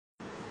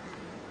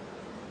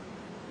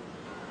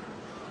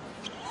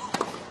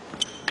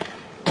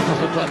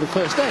looked like the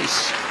first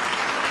ace.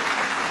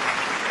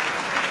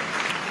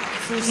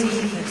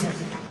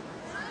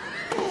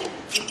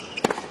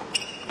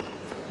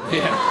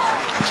 Yeah,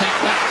 take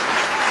that.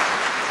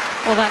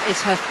 Well, that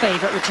is her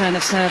favourite return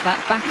of serve,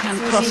 that backhand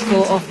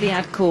cross-court off the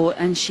ad court,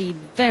 and she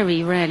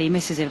very rarely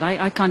misses it.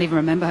 I can't even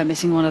remember her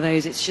missing one of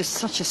those. It's just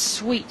such a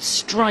sweet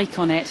strike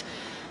on it.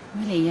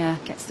 Really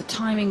gets the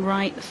timing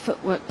right, the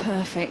footwork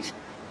perfect.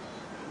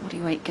 Body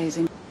weight goes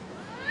in.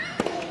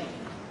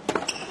 It's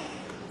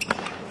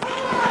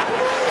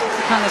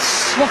a kind of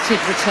swatted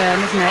return,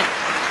 isn't it?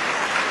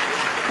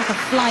 Like a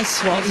fly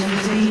swat.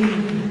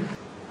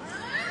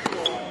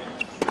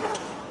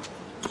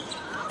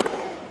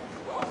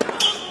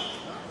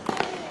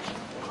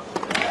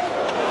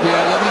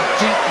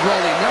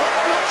 Volley. No,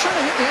 not trying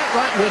to hit the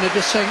outright winner,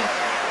 just saying,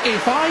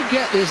 if I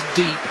get this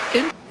deep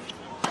in...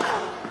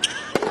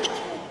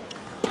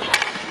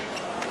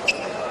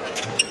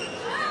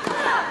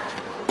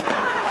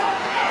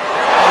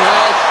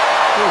 Well,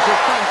 it was a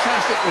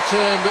fantastic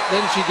return, but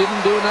then she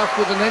didn't do enough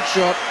with the next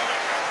shot.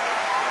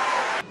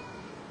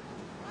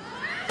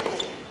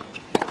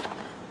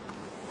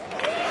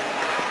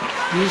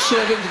 You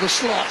serve into the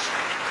slot.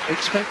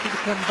 Expect you to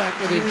come back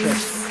with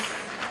interest.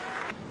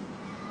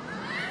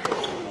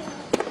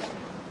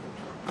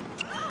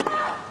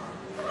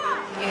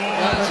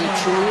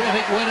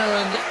 Terrific winner,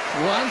 and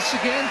once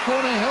again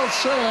Cornet held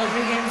serve,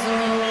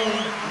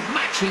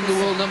 matching the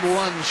world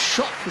 #1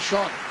 shot for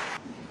shot.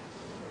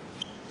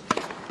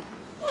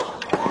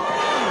 Oh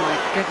my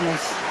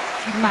goodness,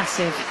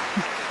 massive.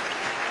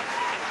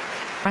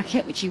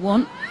 Racket, which you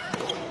want,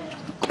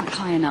 not quite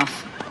high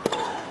enough.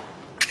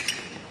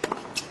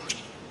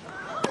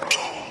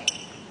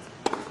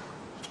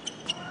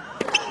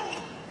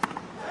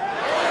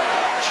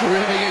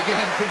 Terrific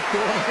again from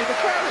Cornet. The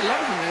crowd are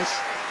loving this.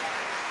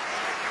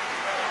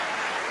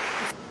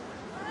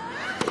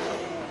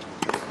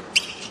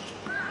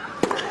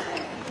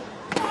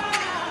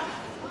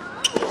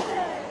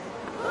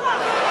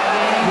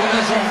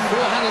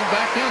 Forehand and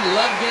backhand,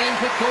 love game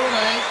for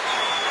Cornet.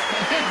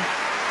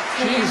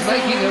 She's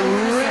making a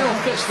real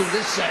fist of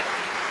this set.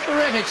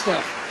 Terrific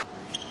stuff.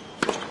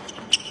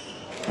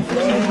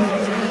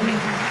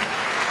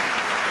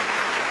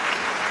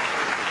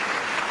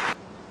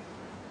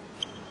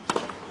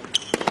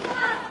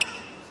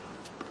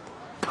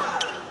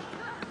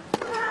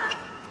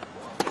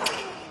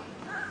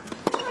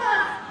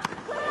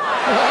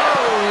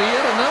 Oh,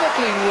 yet another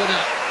clean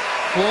winner.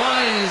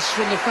 Flies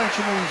from the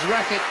Frenchwoman's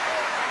racket.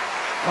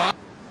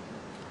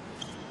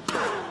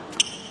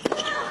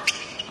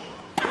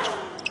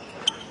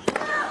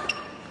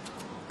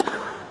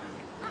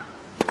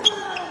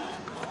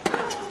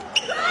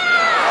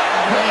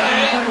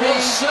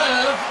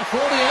 Serve for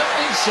the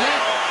opening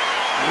set.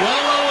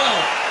 Well.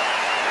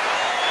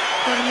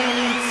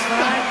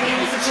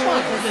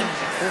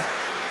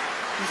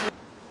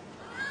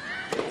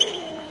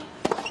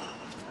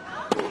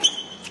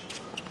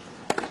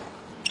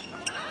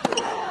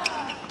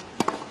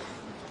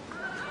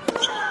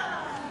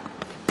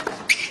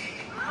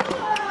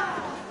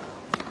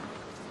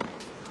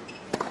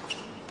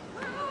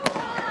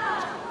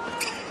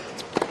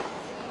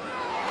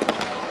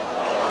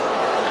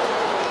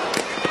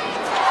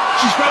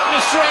 She's broken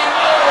a string,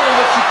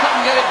 but she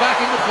couldn't get it back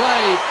into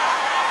play.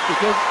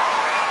 Because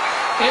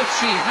if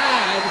she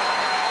had,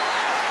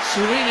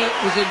 Serena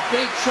was in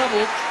big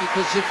trouble,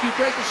 because if you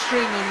break a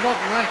string on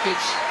modern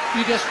rackets,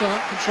 you just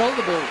can't control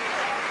the ball.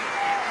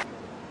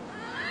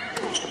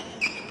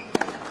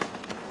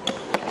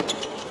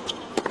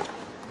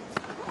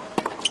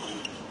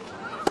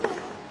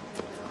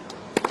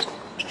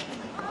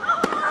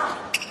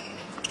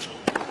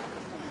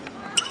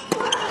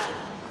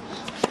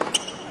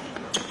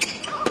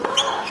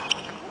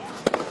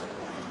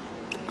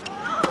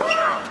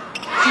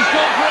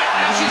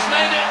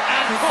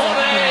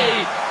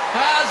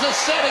 Has a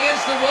set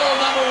against the world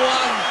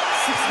 #1.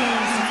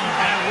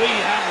 And we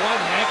have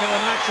one heck of a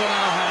match on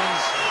our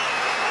hands.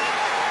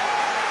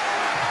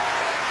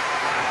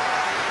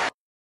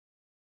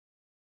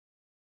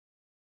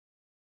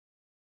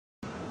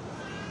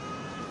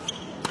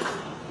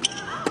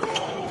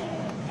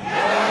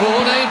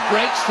 Cornet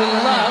breaks to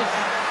love.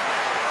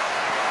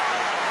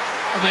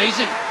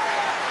 Amazing.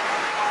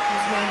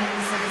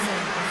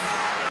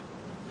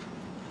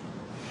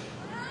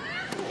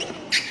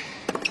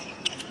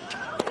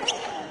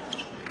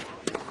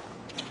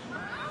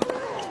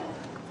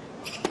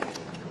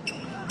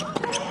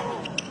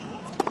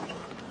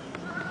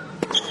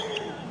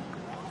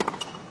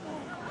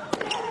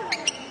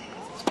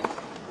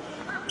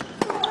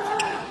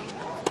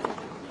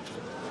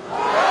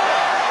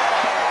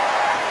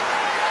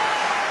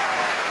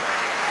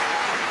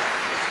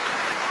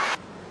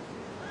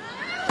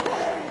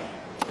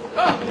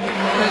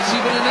 It's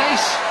even an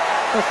ace,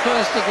 the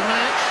first of the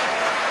match.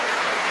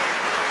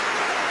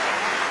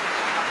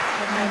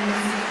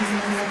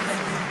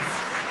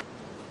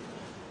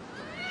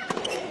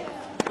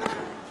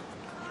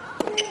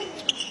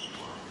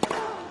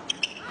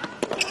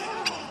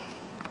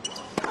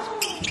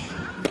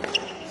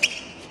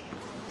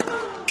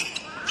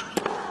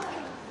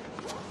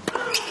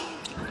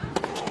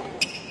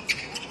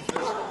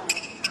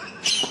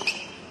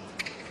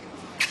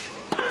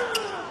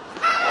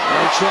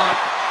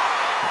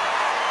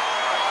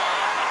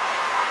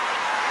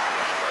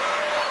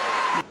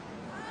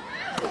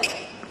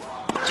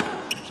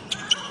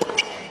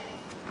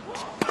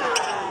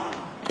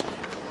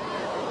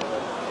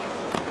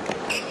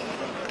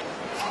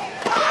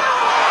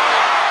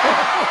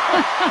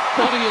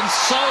 Body and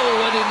soul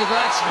went into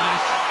that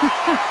smash.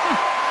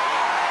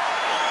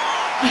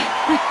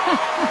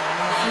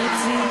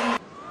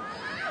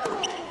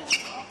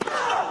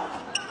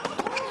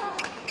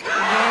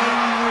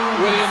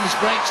 Williams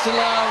breaks to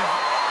love.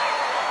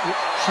 It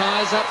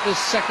ties up this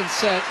second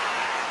set.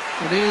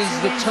 And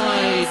is the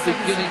tide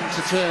beginning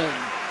to turn?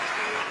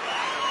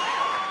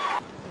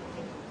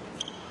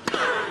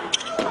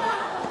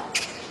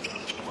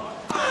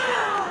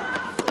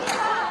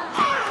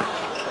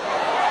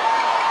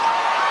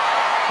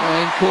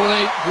 And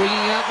Cornet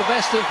bringing out the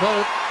best of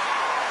both.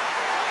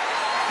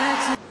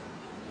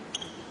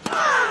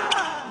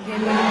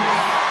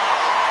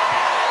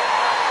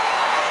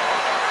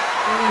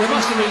 There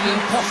must have been an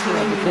imposter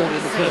on the court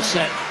in the first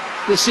set.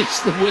 This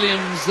is the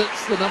Williams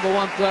that's the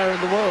 #1 player in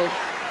the world.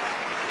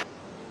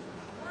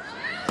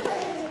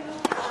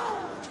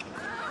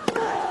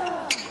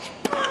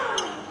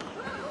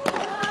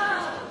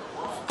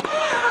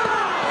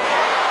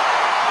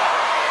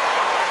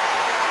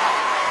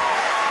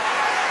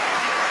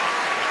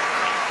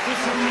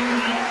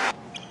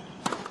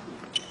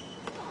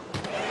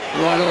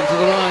 Right onto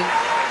the line.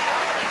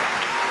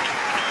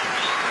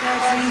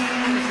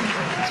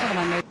 That's one of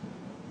my most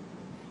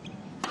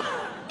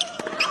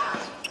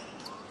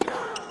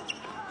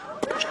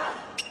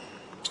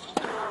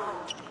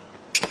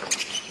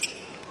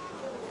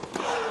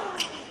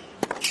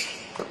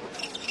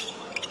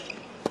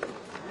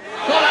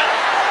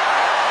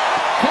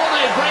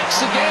Cornet breaks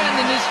again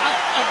and is up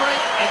a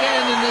break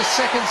again in this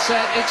second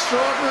set.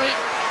 Extraordinary.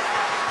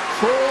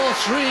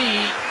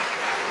 4-3.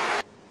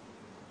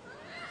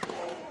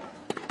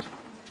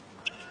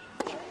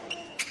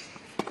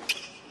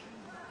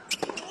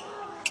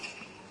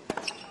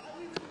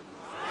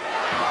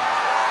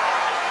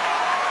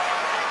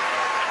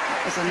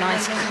 It's a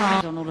nice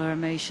card on all her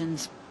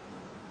emotions.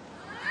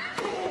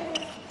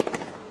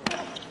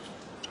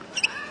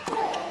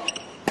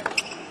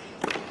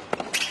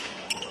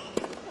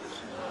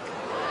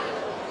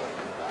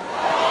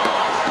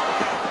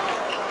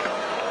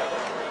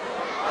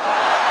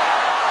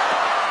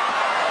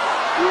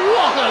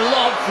 What a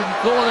lob from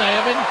Cornet.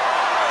 I mean,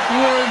 you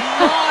were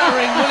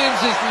admiring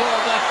Williams'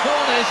 lob. That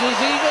Cornet's was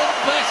even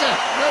better.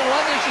 No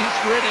wonder she's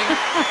grinning.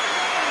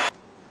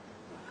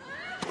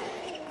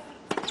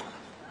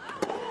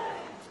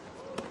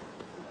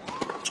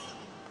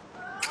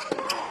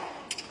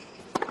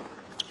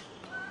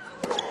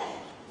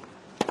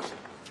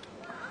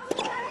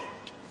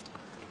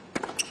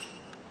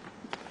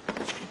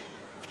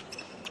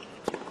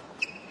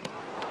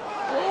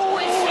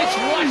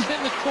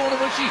 In the corner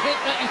when she hit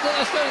that, you thought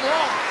that's going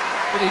long,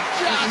 but he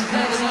just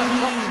had enough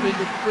top speed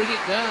to bring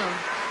it down.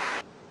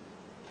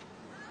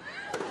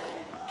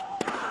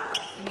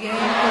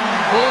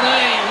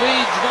 Cornet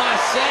leads by a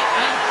set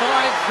and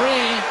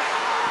 5-3.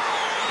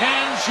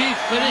 Can she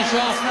finish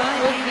off? That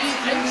would be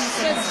a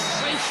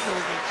sensational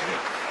victory.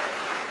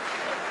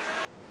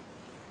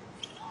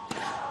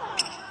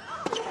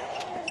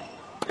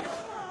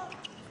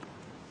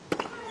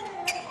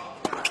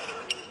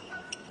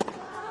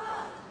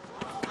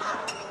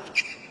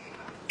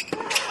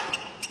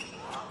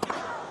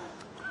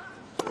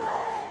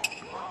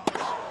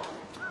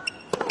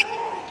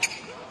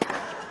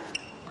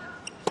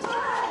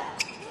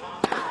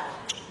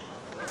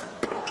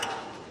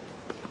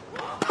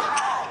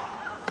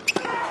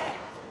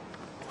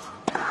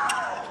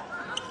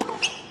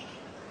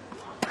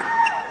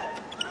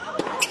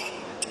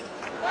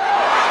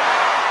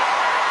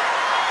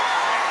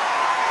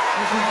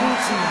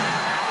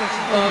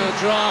 Oh, the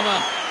drama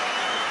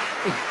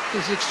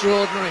is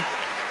extraordinary.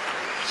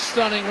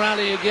 Stunning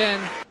rally again.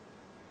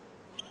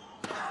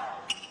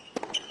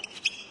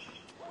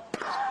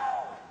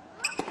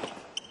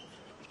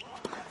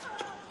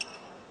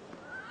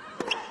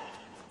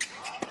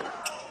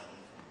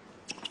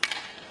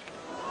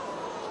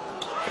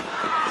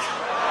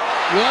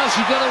 Well,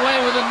 she got away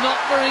with a not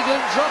very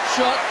good drop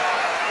shot.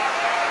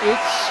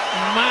 It's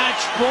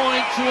match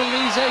point to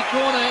Alize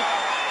Cornet.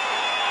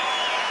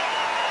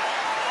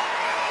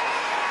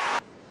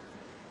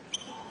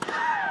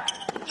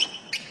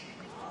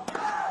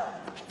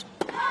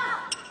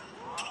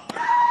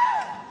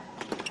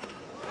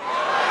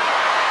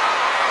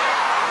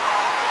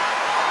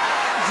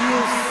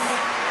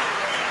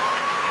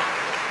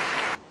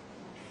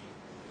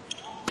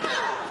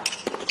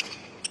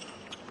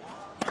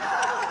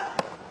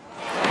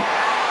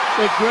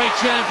 The great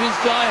champions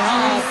die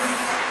hard.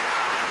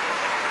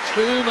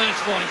 2 match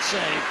points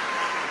saved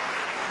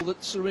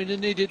that Serena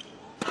needed.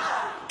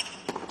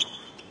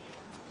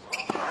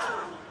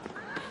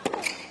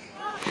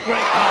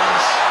 Great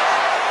pass.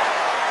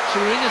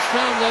 Serena's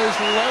found those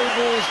low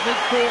balls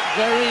mid-court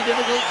very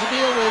difficult to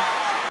deal with.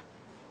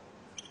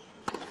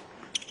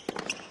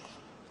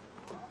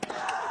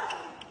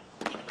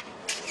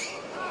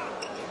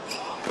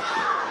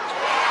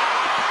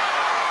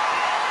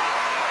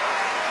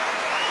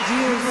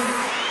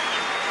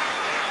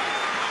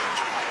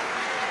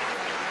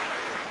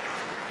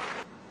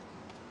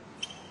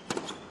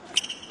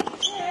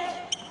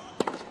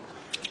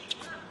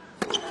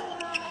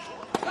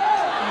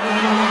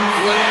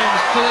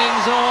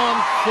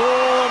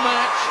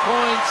 4-match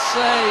point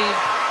save.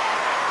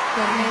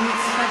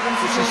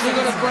 She's still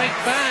got to break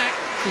back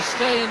to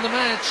stay in the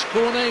match.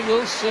 Cornet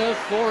will serve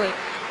for it.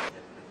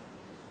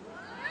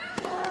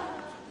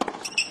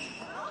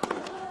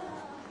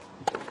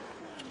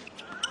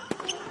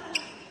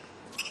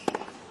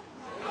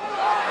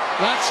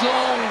 That's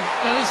long,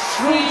 and it's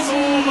 3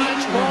 more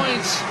match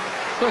points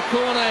for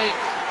Cornet.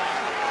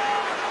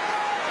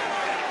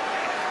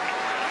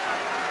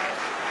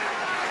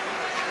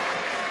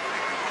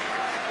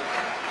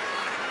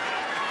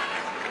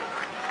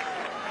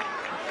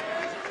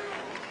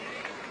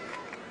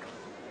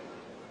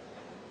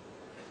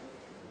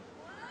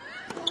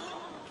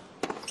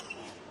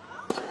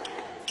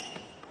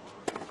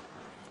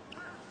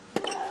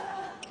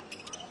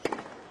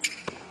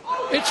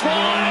 It's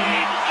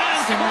wide,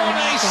 and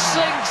Cornet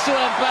sinks to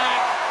her back.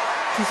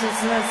 The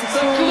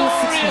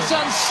glorious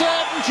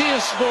uncertainty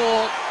of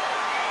sport.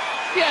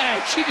 Yeah,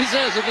 she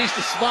deserves at least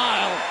a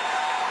smile.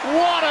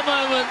 What a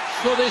moment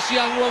for this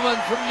young woman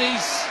from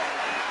Nice.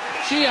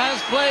 She has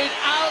played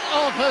out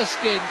of her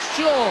skin.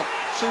 Sure,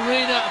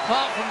 Serena,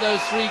 apart from those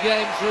 3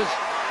 games, was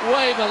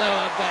way below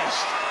her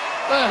best.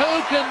 But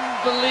who can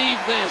believe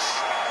this?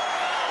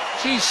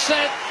 She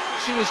said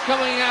she was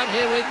coming out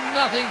here with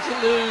nothing to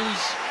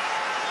lose.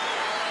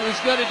 Who's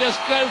going to just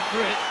go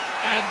for it,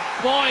 and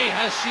boy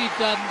has she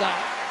done that.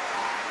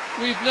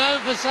 We've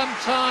known for some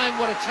time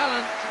what a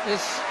talent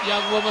this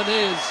young woman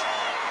is,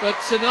 but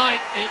tonight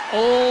it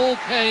all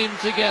came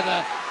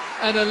together,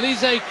 and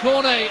Alize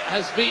Cornet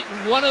has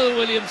beaten one of the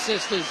Williams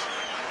sisters.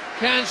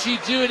 Can she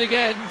do it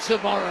again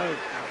tomorrow?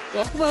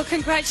 Well,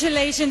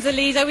 congratulations,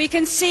 Alize. We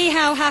can see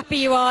how happy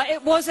you are.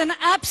 It was an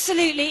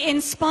absolutely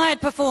inspired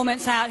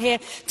performance out here.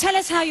 Tell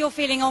us how you're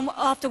feeling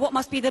after what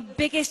must be the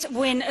biggest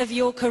win of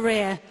your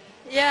career.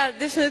 Yeah,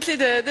 definitely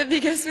the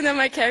biggest win of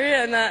my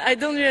career, and I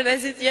don't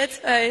realize it yet.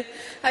 I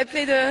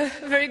played a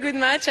very good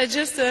match. I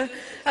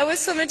was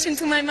so much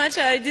into my match,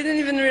 I didn't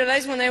even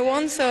realize when I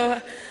won.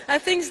 So I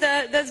think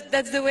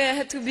that's the way I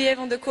had to behave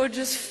on the court,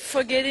 just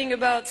forgetting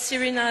about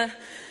Serena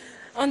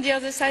on the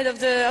other side of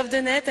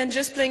the net and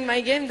just playing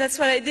my game. That's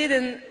what I did,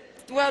 and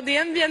well, the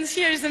ambience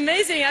here is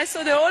amazing. I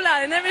saw the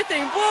hola and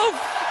everything. Boom!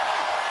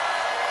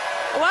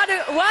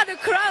 What a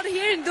crowd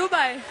here in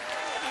Dubai.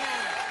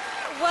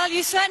 Well,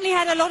 you certainly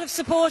had a lot of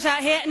support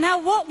out here. Now,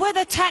 what were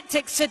the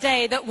tactics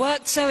today that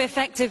worked so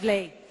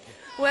effectively?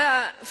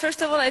 Well,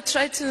 first of all, I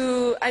tried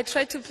to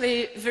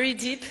play very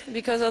deep,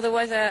 because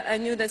otherwise I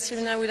knew that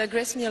Serena would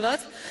aggress me a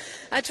lot.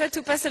 I tried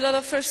to pass a lot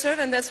of first serve,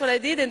 and that's what I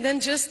did, and then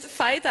just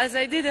fight as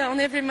I did on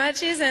every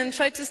matches and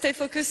try to stay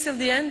focused till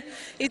the end.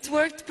 It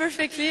worked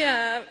perfectly.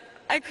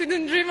 I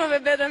couldn't dream of a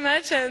better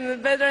match and a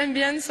better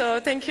ambience,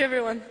 so thank you,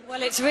 everyone.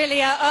 Well, it's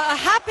really a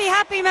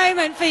happy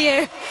moment for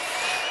you.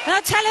 Now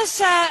tell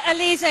us,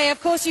 Alize, of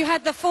course you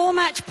had the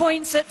 4-match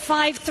points at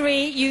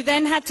 5-3, you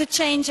then had to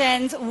change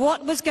ends.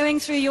 What was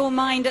going through your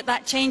mind at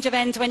that change of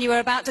ends when you were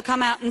about to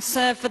come out and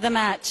serve for the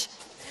match?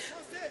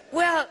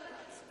 Well,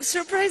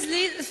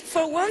 surprisingly,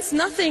 for once,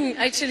 nothing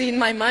actually in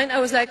my mind. I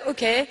was like,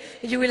 okay,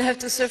 you will have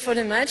to serve for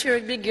the match, you're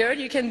a big girl,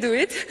 you can do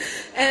it.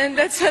 And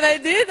that's what I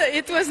did.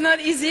 It was not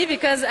easy,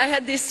 because I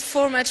had this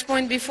 4-match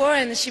point before,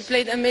 and she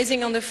played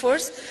amazing on the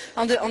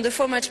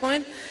 4-match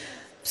point.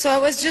 So I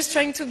was just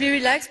trying to be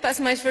relaxed, pass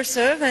my first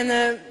serve,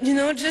 and you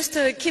know, just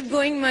keep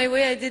going my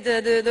way. I did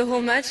the whole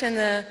match,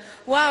 and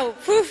wow,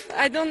 poof,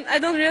 I don't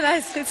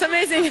realize. It's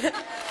amazing.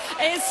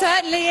 It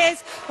certainly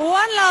is.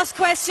 One last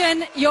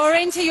question. You're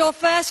into your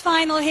first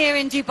final here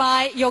in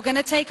Dubai. You're going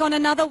to take on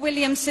another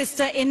Williams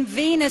sister in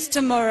Venus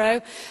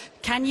tomorrow.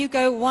 Can you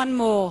go one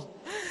more?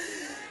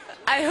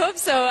 I hope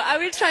so. I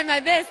will try my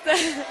best.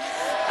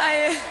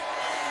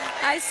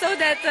 I saw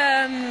that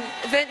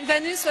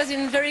Venus was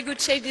in very good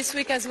shape this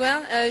week as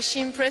well. She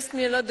impressed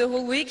me a lot the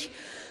whole week.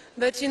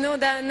 But you know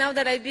that now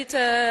that I beat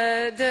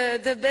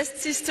the best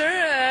sister,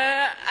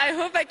 I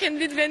hope I can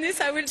beat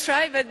Venus. I will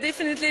try, but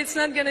definitely it's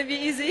not going to be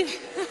easy.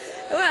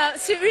 Well,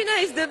 Serena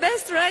is the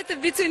best, right,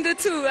 between the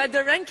two at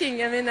the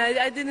ranking. I mean,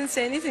 I didn't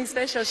say anything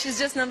special. She's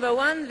just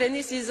 #1.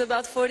 Venus is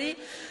about 40.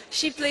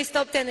 She plays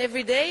top 10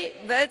 every day,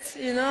 but,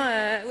 you know,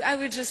 I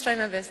will just try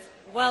my best.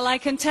 Well, I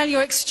can tell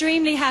you're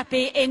extremely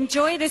happy.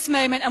 Enjoy this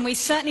moment, and we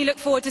certainly look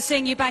forward to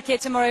seeing you back here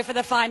tomorrow for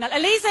the final.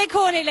 Alize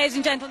Cornet, ladies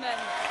and gentlemen.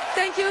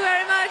 Thank you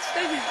very much.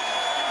 Thank you.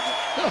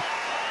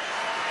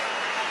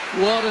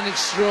 What an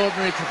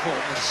extraordinary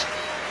performance.